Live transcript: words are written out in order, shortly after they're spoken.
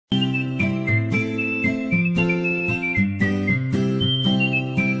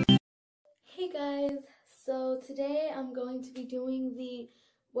today I'm going to be doing the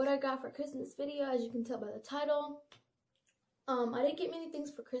what I got for Christmas video, as you can tell by the title. I didn't get many things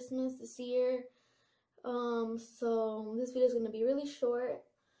for Christmas this year, so this video is going to be really short,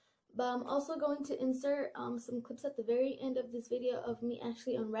 but I'm also going to insert some clips at the very end of this video of me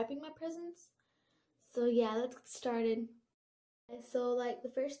actually unwrapping my presents. So yeah, let's get started. So like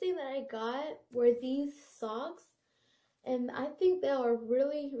the first thing that I got were these socks, and I think they are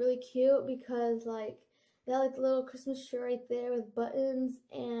really cute because like they have like the little Christmas tree right there with buttons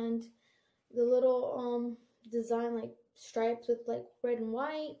and the little design like stripes with like red and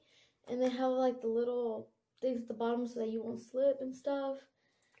white, and they have like the little things at the bottom so that you won't slip and stuff.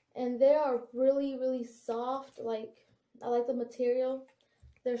 And they are really soft. Like I like the material.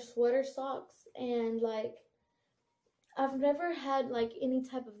 They're sweater socks, and like I've never had like any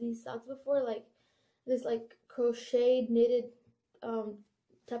type of these socks before, like this like crocheted knitted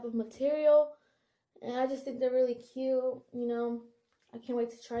type of material, and I just think they're really cute. You know, I can't wait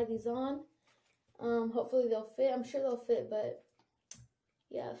to try these on. Hopefully they'll fit. I'm sure they'll fit, but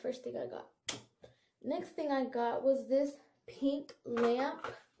yeah, first thing I got. Next thing I got was this pink lamp,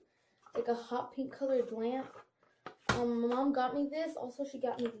 like a hot pink colored lamp. My mom got me this. Also, she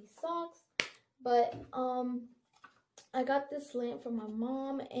got me these socks, but I got this lamp from my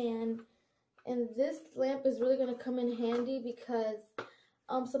mom, and this lamp is really gonna come in handy because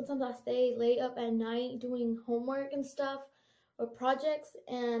sometimes I stay late up at night doing homework and stuff or projects,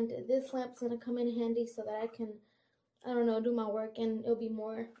 and this lamp's gonna come in handy so that I can, I don't know, do my work, and it'll be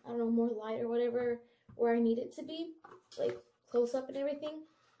more, I don't know, more light or whatever where I need it to be, like close up and everything.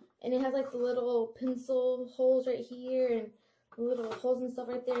 And it has like the little pencil holes right here and the little holes and stuff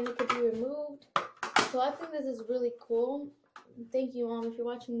right there, and it could be removed. So I think this is really cool. Thank you, Mom, if you're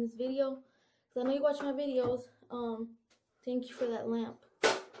watching this video, because I know you watch my videos. Thank you for that lamp.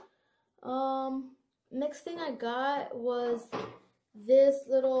 Next thing I got was this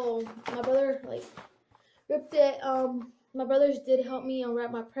little, my brother like ripped it. My brothers did help me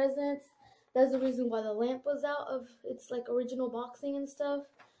unwrap my presents. That's the reason why the lamp was out of its like original boxing and stuff,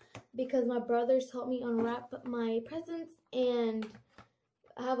 because my brothers helped me unwrap my presents, and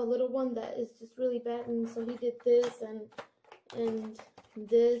I have a little one that is just really bad, and so he did this and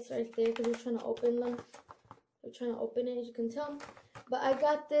this right there because we're trying to open them. We're trying to open it, as you can tell. But I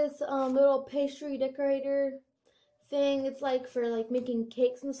got this little pastry decorator thing. It's like for like making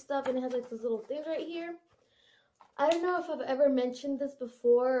cakes and stuff, and it has like this little thing right here. I don't know if I've ever mentioned this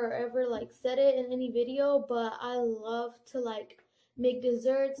before or ever like said it in any video, but I love to like make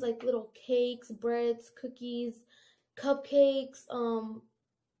desserts, like little cakes, breads, cookies, cupcakes,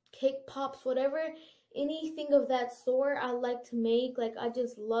 cake pops, whatever, anything of that sort I like to make. Like I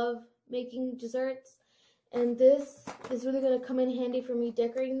just love making desserts, and this is really gonna come in handy for me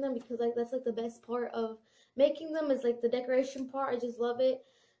decorating them, because like that's like the best part of making them is like the decoration part. I just love it.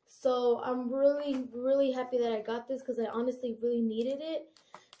 So I'm really happy that I got this, because I honestly really needed it.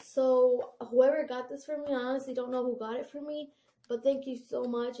 So whoever got this for me, I honestly don't know who got it for me, but thank you so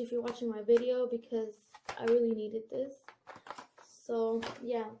much if you're watching my video, because I really needed this. So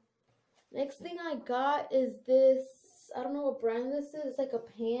yeah. Next thing I got is this, I don't know what brand this is. It's like a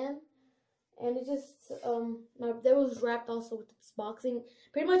pan, and it just that was wrapped also with this boxing.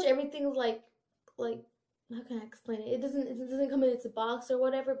 Pretty much everything is like how can I explain it? It doesn't come in its box or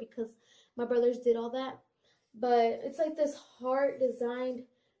whatever, because my brothers did all that. But it's like this heart designed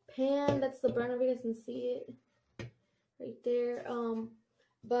pan. That's the brand, if you guys can see it right there.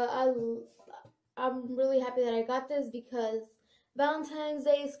 But I'm really happy that I got this, because Valentine's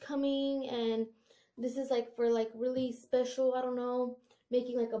Day is coming, and this is like for like really special, I don't know,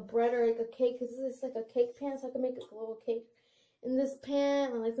 making like a bread or like a cake, because this is like a cake pan, so I can make a little cake in this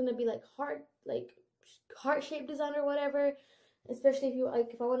pan, and it's gonna be like heart shaped design or whatever. Especially if you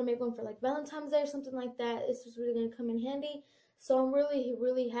like, if I want to make one for like Valentine's Day or something like that, it's just really gonna come in handy. So I'm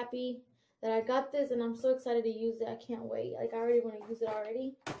really happy that I got this, and I'm so excited to use it. I can't wait. Like I already want to use it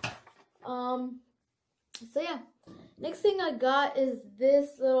already. So yeah, next thing I got is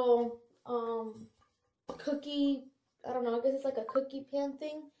this little cookie, I don't know, I guess it's like a cookie pan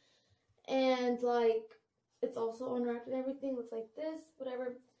thing, and like it's also unwrapped and everything. Looks like this,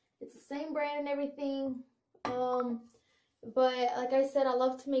 whatever. It's the same brand and everything. But like I said, I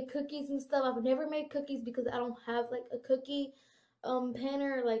love to make cookies and stuff. I've never made cookies because I don't have like a cookie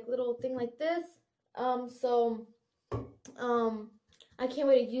panner, like little thing like this. I can't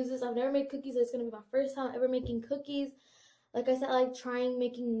wait to use this. I've never made cookies. It's going to be my first time ever making cookies. Like I said, I like trying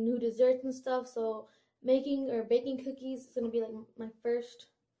making new desserts and stuff. So making or baking cookies is going to be like my first,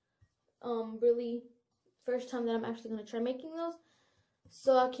 really first time that I'm actually going to try making those.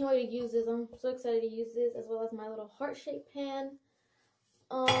 So I can't wait to use this. I'm so excited to use this, as well as my little heart-shaped pan.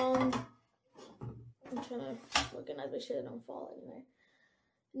 I'm trying to organize, make sure they don't fall anywhere.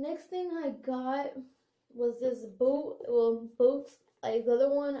 Next thing I got was this boot. Well, boots, like the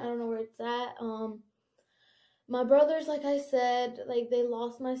other one, I don't know where it's at. My brothers, like I said, like they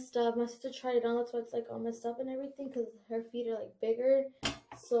lost my stuff. My sister tried it on, that's why it's like all messed up and everything, because her feet are like bigger.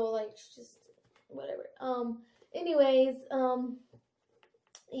 So like just whatever. Anyways,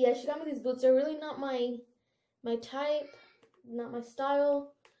 yeah, she got me these boots. They're really not my type, not my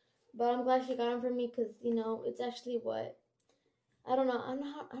style, but I'm glad she got them for me, because you know it's actually what I don't know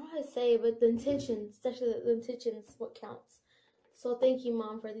how to say it, but the intentions, especially the intentions, what counts. So thank you,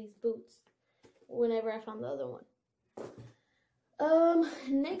 Mom, for these boots. Whenever I found the other one.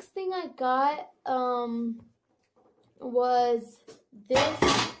 Next thing I got was this.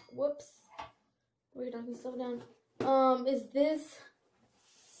 Whoops, we're knocking stuff down. Is this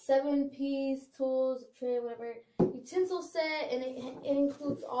 7-piece tools tray, whatever, utensil set, and it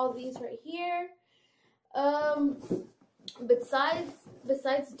includes all these right here.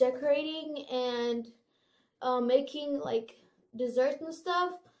 Besides decorating and making like desserts and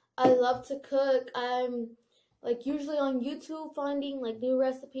stuff, I love to cook. I'm like usually on YouTube finding like new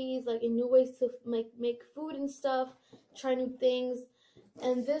recipes, like and new ways to make food and stuff, try new things,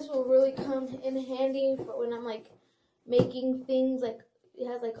 and this will really come in handy for when I'm like making things. Like it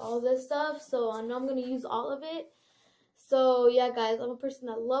has like all this stuff, so I know I'm gonna use all of it. So yeah, guys, I'm a person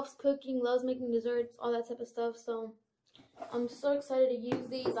that loves cooking, loves making desserts, all that type of stuff. So I'm so excited to use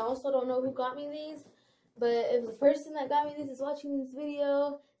these. I also don't know who got me these, but if the person that got me this is watching this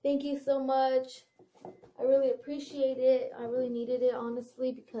video, thank you so much. I really appreciate it. I really needed it,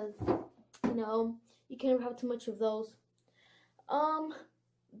 honestly, because, you know, you can never have too much of those.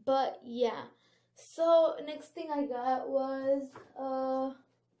 But yeah. So next thing I got was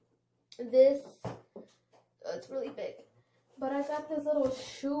this. It's really big. But I got this little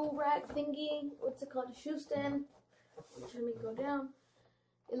shoe rack thingy. What's it called? A shoe stand. I'm trying to make it go down.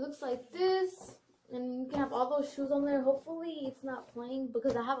 It looks like this. And you can have all those shoes on there. Hopefully it's not playing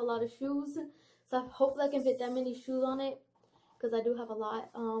because I have a lot of shoes. So hopefully I can fit that many shoes on it, because I do have a lot.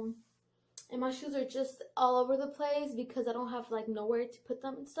 And my shoes are just all over the place because I don't have like nowhere to put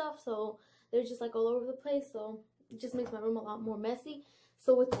them and stuff. So they're just like all over the place. So it just makes my room a lot more messy.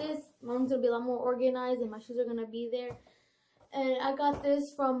 So with this, my room's gonna be a lot more organized and my shoes are gonna be there. And I got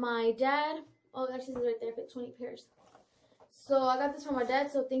this from my dad. Oh, actually it's right there. I picked 20 pairs. So I got this from my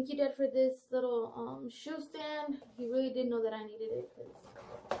dad. So thank you, Dad, for this little shoe stand. He really did know that I needed it, because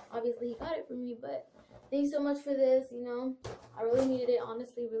obviously he got it for me. But thanks so much for this. You know, I really needed it.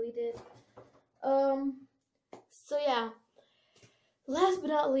 Honestly, really did. So yeah. Last but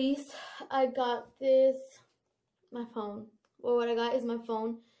not least, I got this. My phone. Well, what I got is my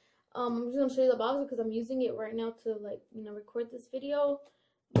phone. I'm just gonna show you the box because I'm using it right now to like record this video.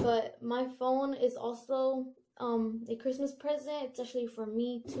 But my phone is also a Christmas present. It's actually for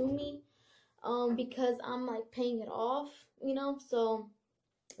me, to me, because I'm like paying it off, so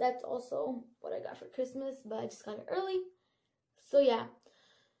that's also what I got for Christmas, but I just got it early. So yeah,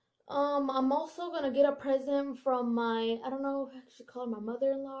 I'm also gonna get a present from my, I don't know if I should call her my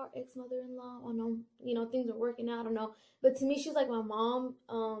mother-in-law or ex-mother-in-law. I don't know, things are working out, I don't know, but to me she's like my mom.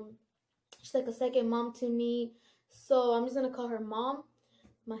 She's like a second mom to me, so I'm just gonna call her Mom,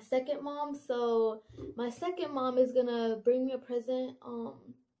 my second mom. So my second mom is gonna bring me a present.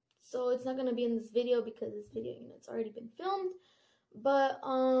 So it's not gonna be in this video because this video, it's already been filmed. But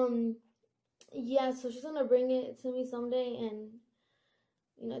yeah, so she's gonna bring it to me someday, and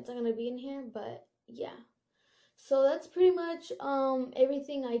it's not gonna be in here. But yeah, so that's pretty much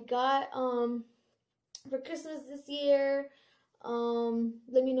everything I got for Christmas this year.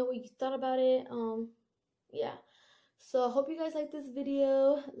 Let me know what you thought about it. Yeah. So I hope you guys like this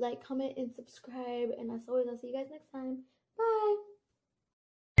video. Like, comment, and subscribe. And as always, I'll see you guys next time. Bye.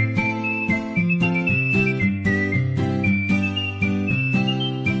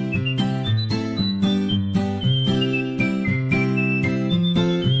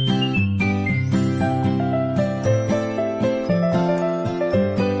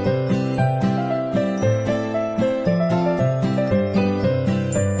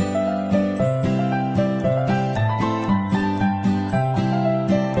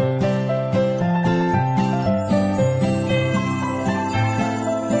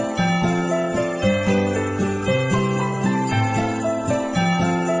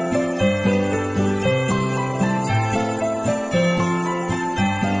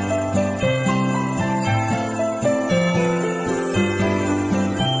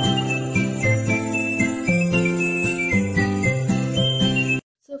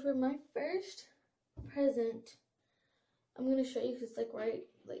 present. I'm gonna show you because it's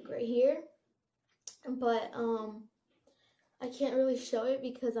right here, but I can't really show it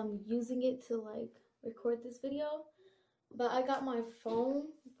because I'm using it to like record this video. But I got my phone,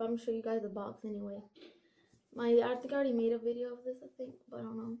 but I'm gonna show you guys the box anyway. I think I already made a video of this, I think, but I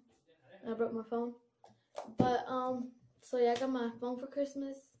don't know. I broke my phone. But so yeah, I got my phone for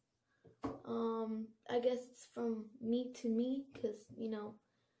Christmas. I guess it's from me to me, cause you know,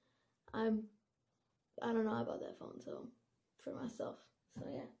 I don't know, I bought that phone so for myself. So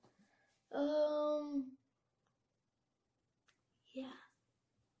yeah. Yeah.